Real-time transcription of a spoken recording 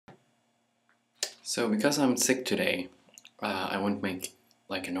So because I'm sick today, I won't make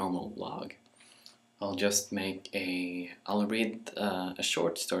like a normal vlog. I'll read a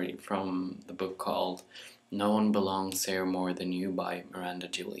short story from the book called No One Belongs Here More Than You by Miranda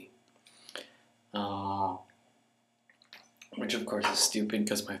July. Uh, which of course is stupid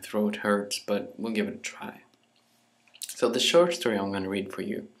because my throat hurts, but we'll give it a try. So the short story I'm going to read for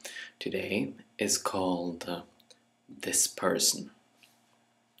you today is called This Person.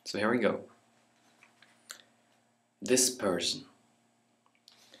 So here we go. This person.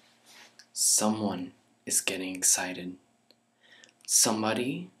 Someone is getting excited.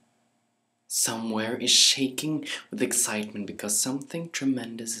 Somebody, somewhere is shaking with excitement because something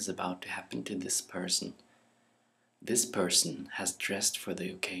tremendous is about to happen to this person. This person has dressed for the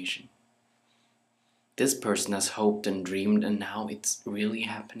occasion. This person has hoped and dreamed, and now it's really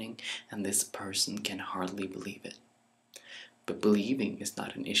happening, and this person can hardly believe it. But believing is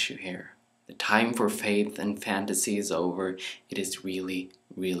not an issue here. The time for faith and fantasy is over. It is really,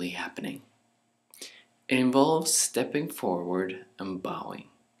 really happening. It involves stepping forward and bowing.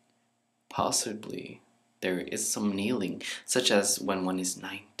 Possibly there is some kneeling, such as when one is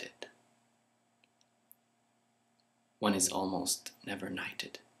knighted. One is almost never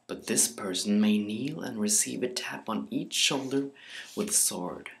knighted, but this person may kneel and receive a tap on each shoulder with a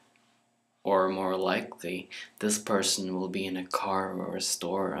sword. Or more likely, this person will be in a car or a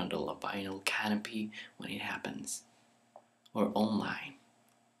store under a vinyl canopy when it happens. Or online.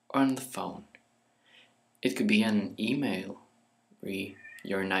 Or on the phone. It could be an email,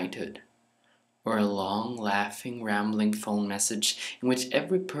 "You're knighted." Or a long, laughing, rambling phone message in which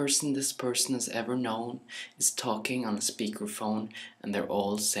every person this person has ever known is talking on a speakerphone, and they're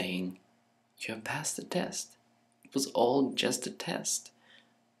all saying, "You have passed the test. It was all just a test.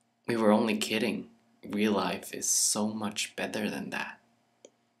 We were only kidding. Real life is so much better than that."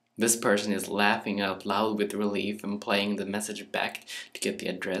 This person is laughing out loud with relief and playing the message back to get the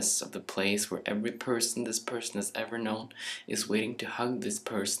address of the place where every person this person has ever known is waiting to hug this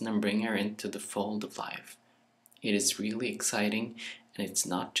person and bring her into the fold of life. It is really exciting, and it's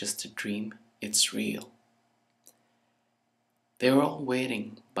not just a dream, it's real. They are all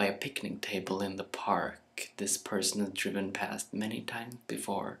waiting by a picnic table in the park this person has driven past many times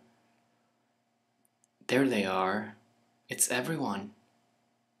before. There they are. It's everyone.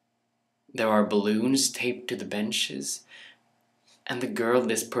 There are balloons taped to the benches, and the girl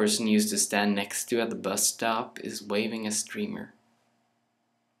this person used to stand next to at the bus stop is waving a streamer.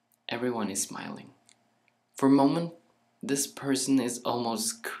 Everyone is smiling. For a moment, this person is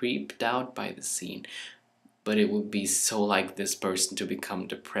almost creeped out by the scene, but it would be so like this person to become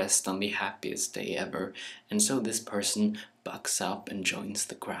depressed on the happiest day ever, and so this person bucks up and joins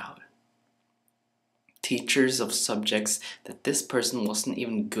the crowd. Teachers of subjects that this person wasn't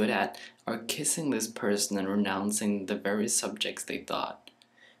even good at are kissing this person and renouncing the very subjects they thought.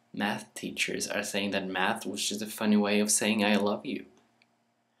 Math teachers are saying that math was just a funny way of saying "I love you."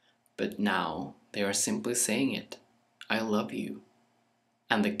 But now they are simply saying it, "I love you."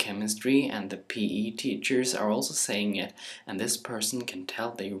 And the chemistry and the PE teachers are also saying it, and this person can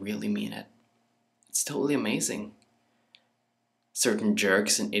tell they really mean it. It's totally amazing. Certain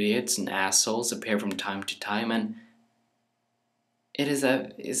jerks and idiots and assholes appear from time to time, and it is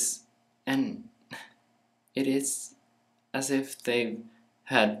as if they've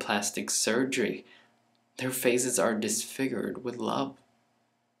had plastic surgery. Their faces are disfigured with love.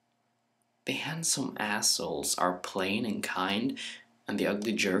 The handsome assholes are plain and kind, and the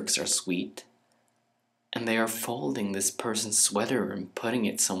ugly jerks are sweet. And they are folding this person's sweater and putting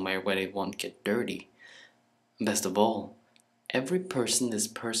it somewhere where it won't get dirty. Best of all, every person this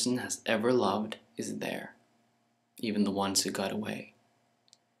person has ever loved is there, even the ones who got away.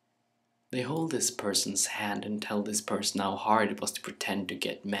 They hold this person's hand and tell this person how hard it was to pretend to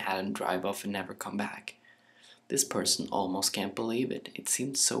get mad and drive off and never come back. This person almost can't believe it. It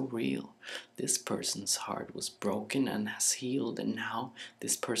seemed so real. This person's heart was broken and has healed, and now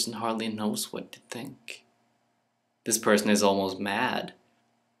this person hardly knows what to think. This person is almost mad,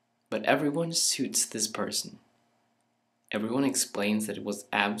 but everyone suits this person. Everyone explains that it was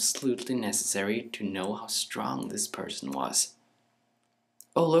absolutely necessary to know how strong this person was.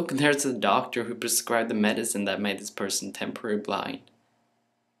 Oh look, there's the doctor who prescribed the medicine that made this person temporarily blind.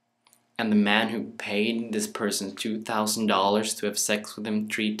 And the man who paid this person $2,000 to have sex with him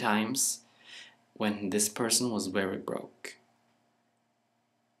 3 times when this person was very broke.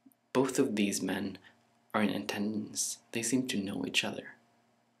 Both of these men are in attendance. They seem to know each other.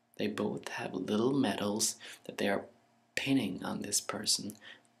 They both have little medals that they are pinning on this person.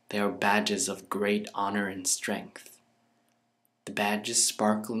 They are badges of great honor and strength. The badges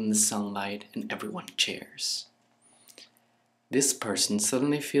sparkle in the sunlight and everyone cheers. This person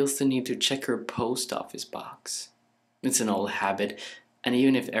suddenly feels the need to check her post office box. It's an old habit, and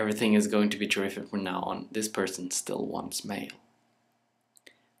even if everything is going to be terrific from now on, this person still wants mail.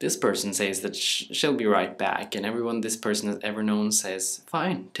 This person says that she'll be right back, and everyone this person has ever known says,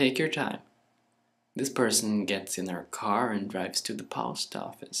 "Fine, take your time." This person gets in her car and drives to the post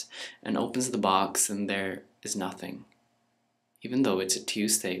office and opens the box, and there is nothing, even though it's a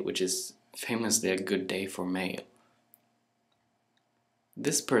Tuesday, which is famously a good day for mail.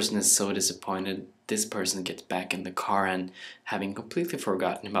 This person is so disappointed. This person gets back in the car and, having completely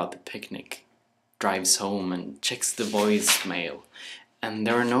forgotten about the picnic, drives home and checks the voicemail, and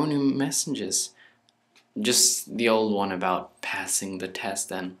there are no new messages, just the old one about passing the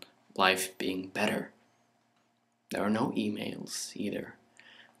test and life being better. There are no emails either,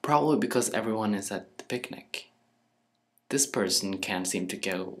 probably because everyone is at the picnic. This person can't seem to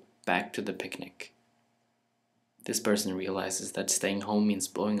go back to the picnic. This person realizes that staying home means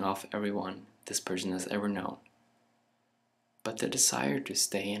blowing off everyone this person has ever known. But the desire to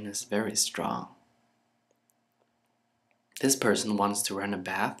stay in is very strong. This person wants to run a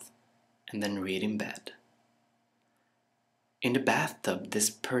bath and then read in bed. In the bathtub, this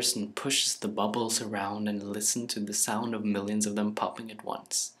person pushes the bubbles around and listens to the sound of millions of them popping at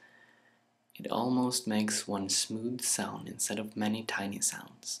once. It almost makes one smooth sound instead of many tiny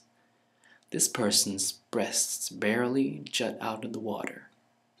sounds. This person's breasts barely jut out of the water.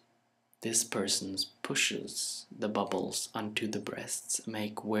 This person pushes the bubbles onto the breasts and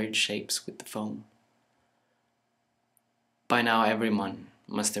make weird shapes with the foam. By now everyone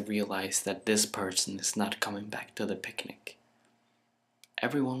must have realized that this person is not coming back to the picnic.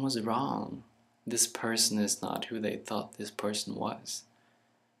 Everyone was wrong. This person is not who they thought this person was.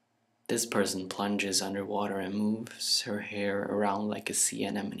 This person plunges underwater and moves her hair around like a sea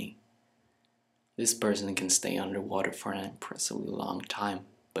anemone. This person can stay underwater for an impressively long time,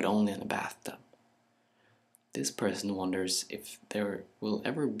 but only in a bathtub. This person wonders if there will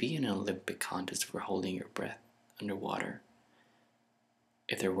ever be an Olympic contest for holding your breath underwater.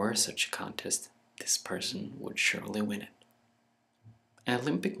 If there were such a contest, this person would surely win it. An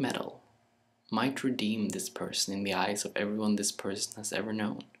Olympic medal might redeem this person in the eyes of everyone this person has ever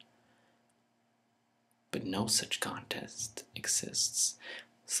known. But no such contest exists,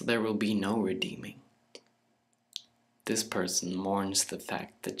 so there will be no redeeming. This person mourns the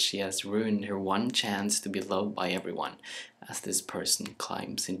fact that she has ruined her one chance to be loved by everyone as this person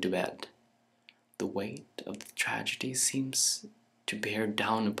climbs into bed. The weight of the tragedy seems to bear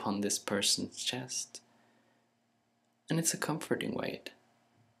down upon this person's chest. And it's a comforting weight,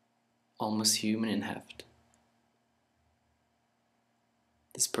 almost human in heft.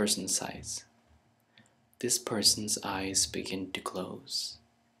 This person sighs. This person's eyes begin to close.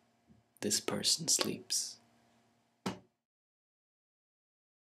 This person sleeps.